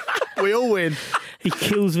goal. We all win. He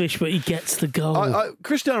kills Vish, but he gets the goal.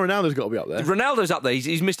 Cristiano Ronaldo's got to be up there. Ronaldo's up there.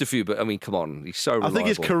 He's missed a few, but I mean, come on. He's so reliable. I think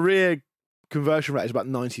his career conversion rate is about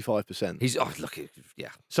 95%. Yeah.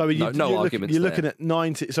 So no arguments. You're looking at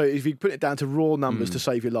 90. So if you put it down to raw numbers to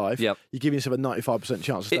save your life, you're giving yourself a 95%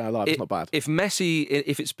 chance of staying alive. It's not bad. If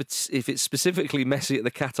it's specifically Messi at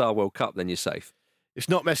the Qatar World Cup, then you're safe. It's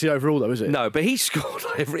not Messi overall, though, is it? No, but he scored.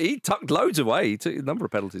 He tucked loads away. He took a number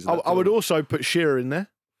of penalties. I would also put Shearer in there.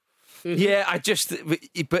 Yeah,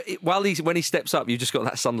 when he steps up, you've just got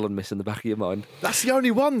that Sunderland miss in the back of your mind. That's the only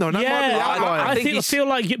one, though. I feel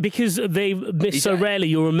like because they miss so rarely,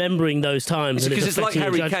 you're remembering those times. Because it's like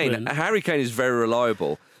Harry Kane. Harry Kane is very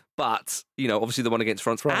reliable, But, obviously the one against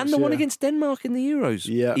France France, and the one yeah. against Denmark in the Euros.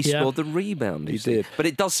 Yeah. He Yeah. scored the rebound. He did. But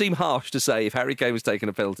it does seem harsh to say if Harry Kane was taking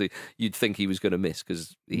a penalty, you'd think he was going to miss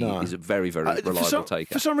because he is a very, very reliable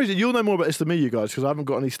taker. For some reason, you'll know more about this than me, you guys, because I haven't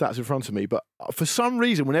got any stats in front of me. But for some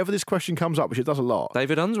reason, whenever this question comes up, which it does a lot.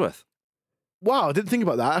 David Unsworth. Wow, I didn't think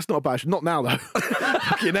about that. That's not a bad. Not now, though.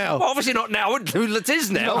 Fucking hell. Well, obviously not now. Who it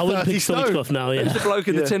is now? I wouldn't 30 pick stone. Stoichkov now, yeah. The bloke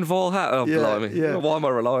in the tinfoil hat. Oh, Yeah, blimey. yeah. Why am I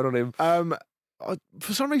relying on him?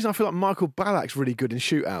 For some reason, I feel like Michael Ballack's really good in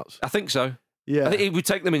shootouts. I think so. Yeah. I think he would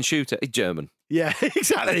take them in shooter. He's German. Yeah,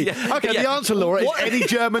 exactly. Yeah. Okay, Yeah. the answer, Laura, is any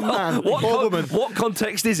German man or woman. What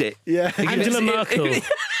context is it? Yeah. Angela Merkel.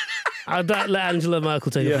 I'd let Angela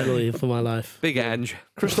Merkel take a penalty for my life. Big Ange.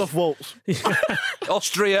 Christoph Waltz.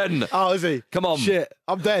 Austrian. Oh, is he? Come on. Shit,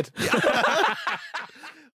 I'm dead.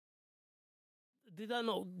 Did that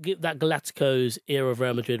not give that Galacticos era of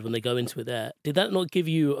Real Madrid when they go into it there? Did that not give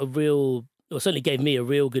you a real, or certainly gave me a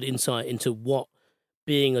real good insight into what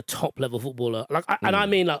being a top level footballer, and I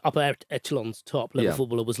mean like upper echelons top level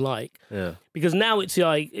footballer was like? Yeah. Because now it's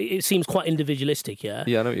like it seems quite individualistic. Yeah.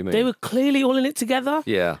 Yeah, I know what you mean. They were clearly all in it together.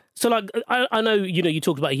 Yeah. So like I know you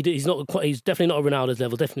talked about he's definitely not at Ronaldo's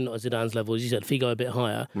level, definitely not at Zidane's level, as you said, Figo a bit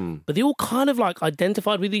higher, but they all kind of like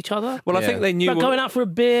identified with each other. Well, I think they knew like going out for a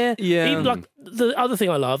beer. Yeah. Even, like the other thing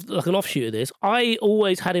I loved, like an offshoot of this, I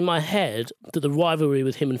always had in my head that the rivalry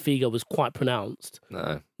with him and Figo was quite pronounced.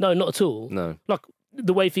 No, not at all. No. Like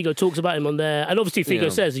the way Figo talks about him on there, and obviously Figo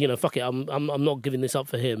says, fuck it, I'm not giving this up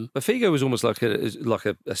for him. But Figo was almost like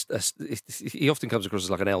he often comes across as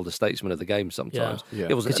like an elder statesman of the game sometimes. Yeah.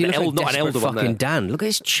 It was Because he looks like not an elder one fucking there. Dan. Look at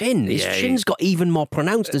his chin. His chin's got even more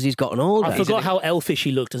pronounced as he's gotten older. I forgot how elfish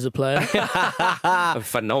he looked as a player. A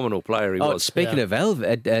phenomenal player he was. Speaking of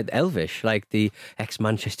elvish, like the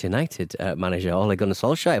ex-Manchester United manager Ole Gunnar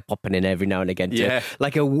Solskjaer popping in every now and again,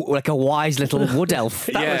 like a wise little wood elf.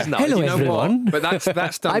 That was nice. Hello, You know everyone. what? But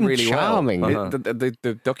that's done I'm really charming. well.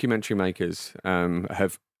 The documentary makers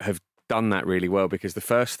have done that really well, because the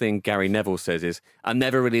first thing Gary Neville says is, I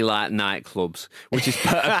never really liked nightclubs, which is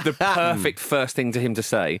the perfect first thing to him to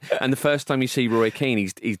say. And the first time you see Roy Keane,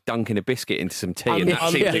 he's dunking a biscuit into some tea, and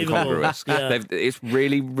that seems incongruous. It's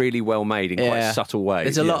really, really well made in quite subtle ways.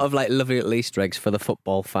 There's a lot of like lovely little Easter eggs for the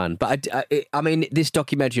football fan. But I mean, this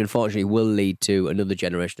documentary unfortunately will lead to another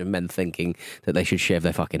generation of men thinking that they should shave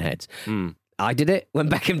their fucking heads. I did it when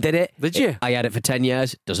Beckham did it. Did you? I had it for 10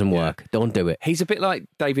 years. Doesn't work. Don't do it. He's a bit like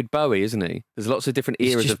David Bowie, isn't he? There's lots of different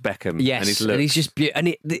eras of Beckham. Yes, and his looks. he's just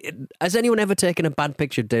has anyone ever taken a bad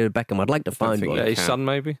picture of David Beckham? I'd like to find one. His son,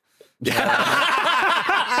 maybe.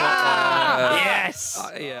 Yes.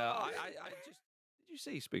 Did you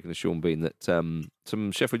see, speaking of Sean Bean, that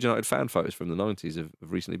some Sheffield United fan photos from the 90s have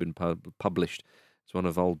recently been published? It's one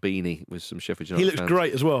of old Beanie with some Sheffield United He looks fans.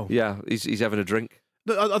 great as well. Yeah, he's having a drink.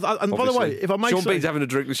 And by the way, if I may Sean say, Bean's having a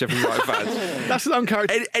drink with Sheffield United fans. that's an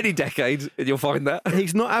uncharacteristic. Any decade, and you'll find that.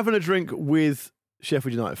 He's not having a drink with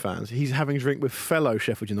Sheffield United fans. He's having a drink with fellow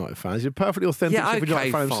Sheffield United fans. He's a perfectly authentic Sheffield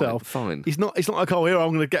United fan himself. Fine. It's not like, oh, here I'm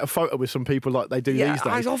going to get a photo with some people like they do these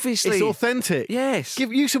days. Obviously. It's authentic. Yes.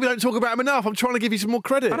 You said we don't talk about him enough. I'm trying to give you some more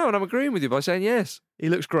credit. I know, and I'm agreeing with you by saying yes. He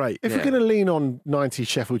looks great. If we're going to lean on 90s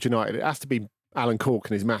Sheffield United, it has to be Alan Cork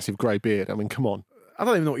and his massive grey beard. I mean, come on. I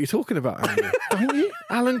don't even know what you're talking about, Andy. Don't you?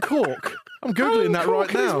 Alan Cork. I'm Googling that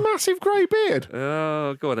right now. His massive grey beard.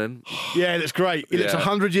 Oh, go on then. Yeah, it looks great. He looks Yeah.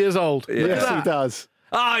 100 years old. Yeah. Look at Yes, that. he does.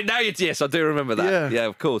 Oh, now yes, I do remember that. Yeah.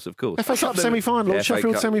 Of course. FA Cup semi-final, Yeah,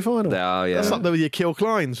 Sheffield FA Cup. semi-final. Oh, yeah. That's up there with your Kill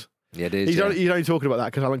Kleins. Yeah, it is. He's yeah. only talking about that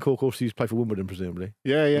because Alan Cork also used to play for Wimbledon, presumably.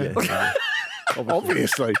 Yeah.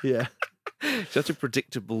 Obviously. Yeah. Such a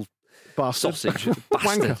predictable Bastard. sausage.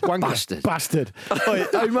 Wanker. Bastard. Bastard. Hey,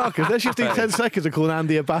 Marcus, let's just do 10 seconds of calling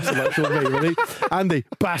Andy a bastard like Sean B. Ready? Andy,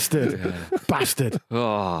 bastard. Bastard.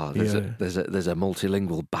 Oh, there's a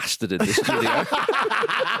multilingual bastard in this studio.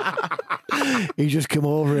 He just come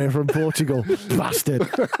over here from Portugal. Bastard.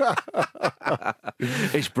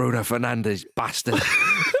 It's Bruno Fernandes, bastard.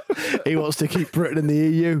 He wants to keep Britain in the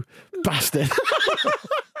EU. Bastard.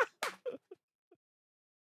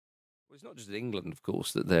 It's not just in England, of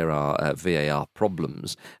course, that there are VAR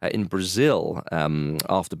problems. In Brazil,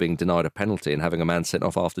 after being denied a penalty and having a man sent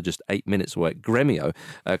off after just 8 minutes away at Grêmio,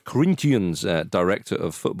 Corinthians director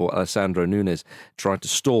of football, Alessandro Nunes, tried to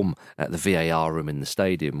storm the VAR room in the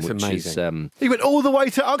stadium. It's which amazing. Is, He went all the way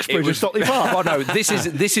to Uxbridge and Stockley Park. Oh no,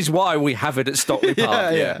 this is why we have it at Stockley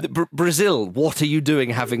Park. Yeah. Brazil, what are you doing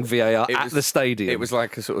having VAR at the stadium? It was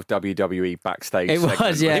like a sort of WWE backstage It segment.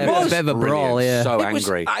 was, yeah. It was a bit of a brawl, Brilliant. yeah. So It was-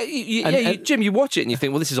 angry. Jim, you watch it and you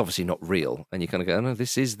think, well, this is obviously not real, and you kind of go, no,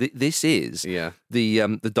 this is the Yeah.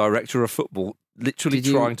 director of football literally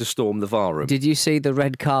trying to storm the VAR room. Did you see the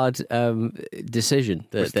red card decision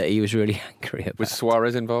that he was really angry about? Was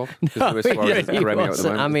Suarez involved? No, Luis Suarez he is Gremio at the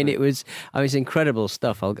wasn't. moment, I mean, isn't it's incredible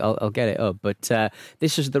stuff. I'll get it up. But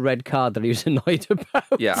this was the red card that he was annoyed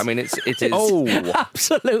about. Yeah, I mean, it is.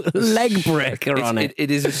 Absolute leg breaker on it.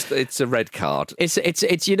 It's a red card.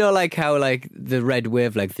 It's you know, like how like the red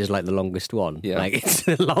wavelength is like the longest one. Yeah. Like it's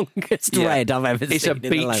the longest red I've ever seen. It's a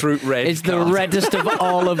beetroot red. It's card. the reddest of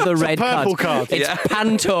all of the red purple cards. card. It's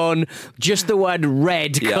Pantone, just the word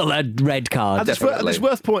red coloured red card. And it's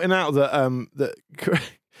worth pointing out that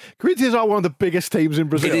Corinthians are one of the biggest teams in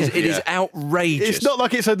Brazil. It is outrageous. It's not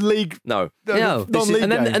like it's a league. No. Non-league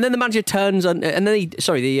and game. then the manager turns on, and then it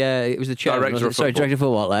was the chairman, Director of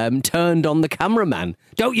football, turned on the cameraman.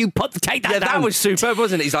 Don't you take that down? That was superb,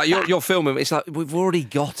 wasn't it? He's like, you're filming. It's like, we've already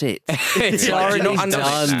got it. It's like, already do you not done.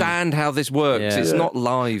 understand how this works? Yeah. It's not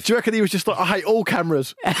live. Do you reckon he was just like, I hate all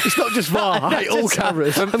cameras? It's not just VAR. I hate all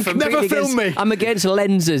cameras. Never film me. I'm against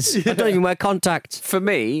lenses. I don't even wear contacts. For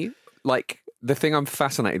me, like, the thing I'm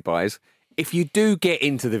fascinated by is if you do get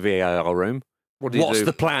into the VAR room, what's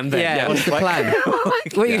the plan then? Yeah, what's the plan?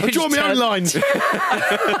 I'll draw my own lines.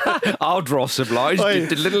 I'll draw some lines.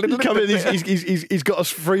 Come in, he's got a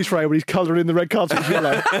freeze frame when he's colouring in the red cards with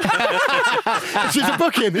yellow. It's a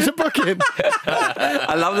booking. It's a booking.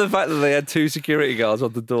 I love the fact that they had two security guards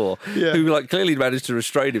on the door who like clearly managed to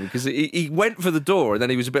restrain him because he went for the door and then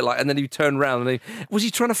he was a bit like, and then he turned around and was he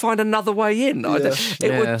trying to find another way in? It was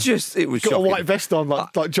got shocking. a white vest on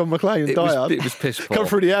like John McClane and Die Hard. It was piss poor. Come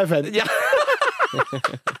through the air vent. Yeah.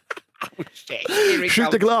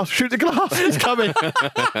 Shoot the glass. Shoot the glass. It's coming.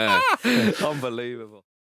 Unbelievable.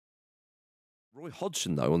 Roy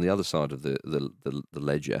Hodgson, though, on the other side of the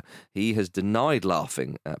ledger, he has denied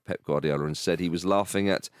laughing at Pep Guardiola and said he was laughing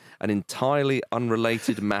at an entirely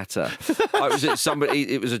unrelated matter.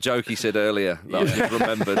 It was a joke he said earlier that I just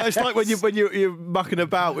remembered. It's like when you're mucking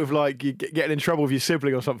about with like you getting in trouble with your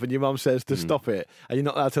sibling or something. Your mum says to stop it, and you're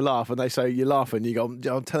not allowed to laugh, and they say you're laughing. You go,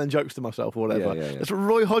 I'm telling jokes to myself or whatever. Yeah. That's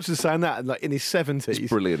Roy Hodgson saying that, like in his 70s. It's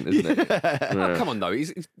brilliant, isn't it? Oh, come on, though.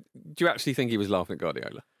 Do you actually think he was laughing at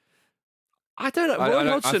Guardiola? I don't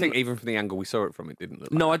know. I think even from the angle we saw it from, it didn't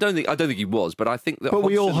look like No, I don't think he was, but I think that. But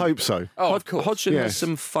we all hope so. Oh, of course. Hodgson has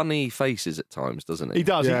some funny faces at times, doesn't he? He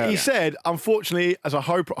does. Yeah. He said, unfortunately, as a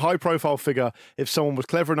high-profile figure, if someone was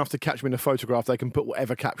clever enough to catch me in a photograph, they can put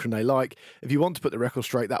whatever caption they like. If you want to put the record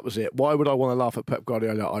straight, that was it. Why would I want to laugh at Pep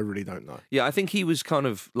Guardiola? I really don't know. Yeah, I think he was kind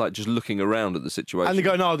of like just looking around at the situation. And they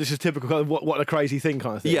go, no, this is typical, kind of, what a crazy thing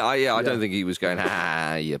kind of thing. Yeah, I don't think he was going,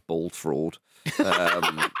 you bald fraud.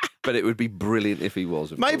 But it would be brilliant if he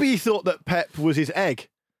was. Maybe he thought that Pep was his egg.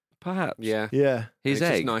 Perhaps. Yeah. His it's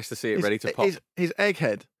egg. just nice to see it ready to pop. His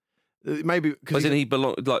egghead. Maybe because he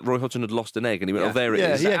belonged, like Roy Hodgson had lost an egg and he went, oh, there it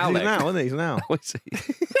is. Yeah, he's now, isn't he? He's now. Oh, is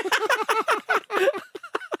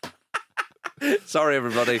he? Sorry,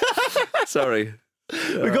 everybody. Sorry.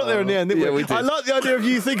 We got there in the end, didn't we? We did. I like the idea of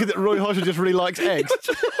you thinking that Roy Hodgson just really likes eggs.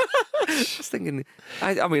 Just thinking,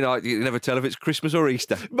 I mean, you can never tell if it's Christmas or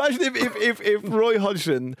Easter. Imagine if Roy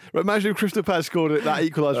Hodgson, imagine if Crystal Palace scored that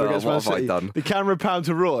equaliser against Man what have I City. done? The camera pound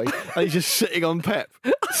to Roy, and he's just sitting on Pep,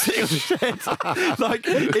 sitting on his head, like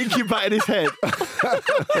incubating his head.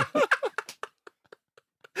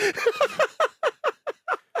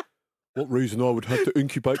 What reason I would have to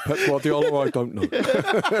incubate Pep Guardiola, I don't know.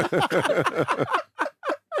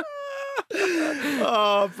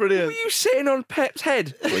 Oh, brilliant. Were you sitting on Pep's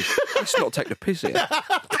head? Let's not take the piss here. A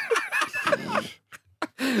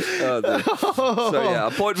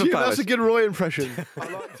point for Palace. That's a good Roy impression. I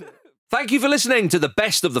liked it. Thank you for listening to the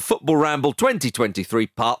Best of the Football Ramble 2023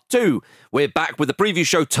 Part 2. We're back with the preview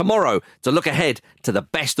show tomorrow to look ahead to the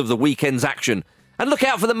best of the weekend's action. And look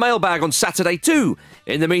out for the mailbag on Saturday too.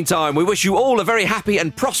 In the meantime, we wish you all a very happy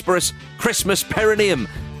and prosperous Christmas perineum,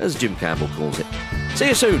 as Jim Campbell calls it. See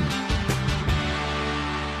you soon.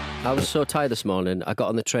 I was so tired this morning, I got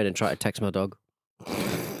on the train and tried to text my dog.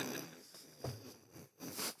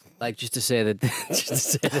 Like, just to say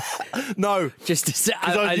that... No. Just to say...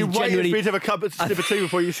 You waited for me to have a cup of tea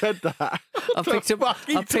before you said that. I picked up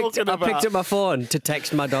my phone to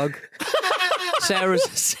text my dog.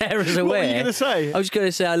 Sarah's away. What were you going to say? I was going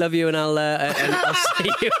to say I love you and I'll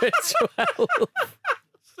see you at 12.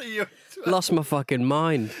 See you at 12. Lost my fucking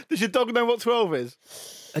mind. Does your dog know what 12 is?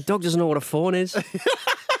 A dog doesn't know what a phone is.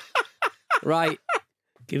 Right.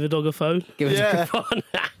 Give a dog a phone. Give a dog a phone.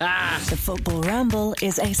 The Football Ramble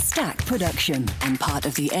is a Stack production and part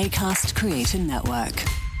of the Acast Creator Network.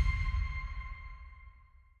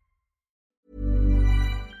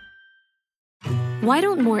 Why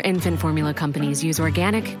don't more infant formula companies use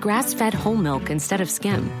organic, grass-fed whole milk instead of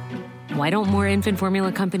skim? Why don't more infant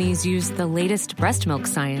formula companies use the latest breast milk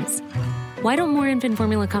science? Why don't more infant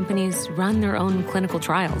formula companies run their own clinical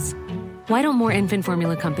trials? Why don't more infant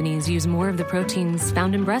formula companies use more of the proteins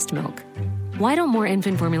found in breast milk? Why don't more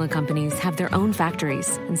infant formula companies have their own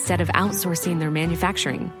factories instead of outsourcing their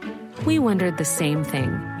manufacturing? We wondered the same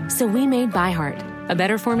thing. So we made ByHeart, a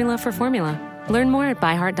better formula for formula. Learn more at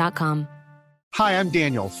byheart.com. Hi, I'm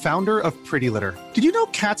Daniel, founder of Pretty Litter. Did you know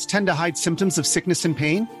cats tend to hide symptoms of sickness and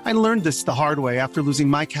pain? I learned this the hard way after losing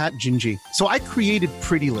my cat, Gingy. So I created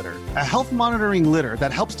Pretty Litter, a health monitoring litter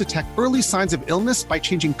that helps detect early signs of illness by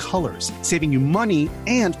changing colors, saving you money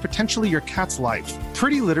and potentially your cat's life.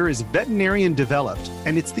 Pretty Litter is veterinarian developed,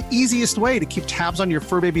 and it's the easiest way to keep tabs on your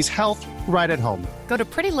fur baby's health right at home. Go to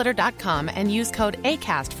prettylitter.com and use code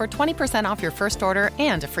ACAST for 20% off your first order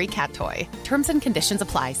and a free cat toy. Terms and conditions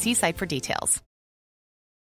apply. See site for details.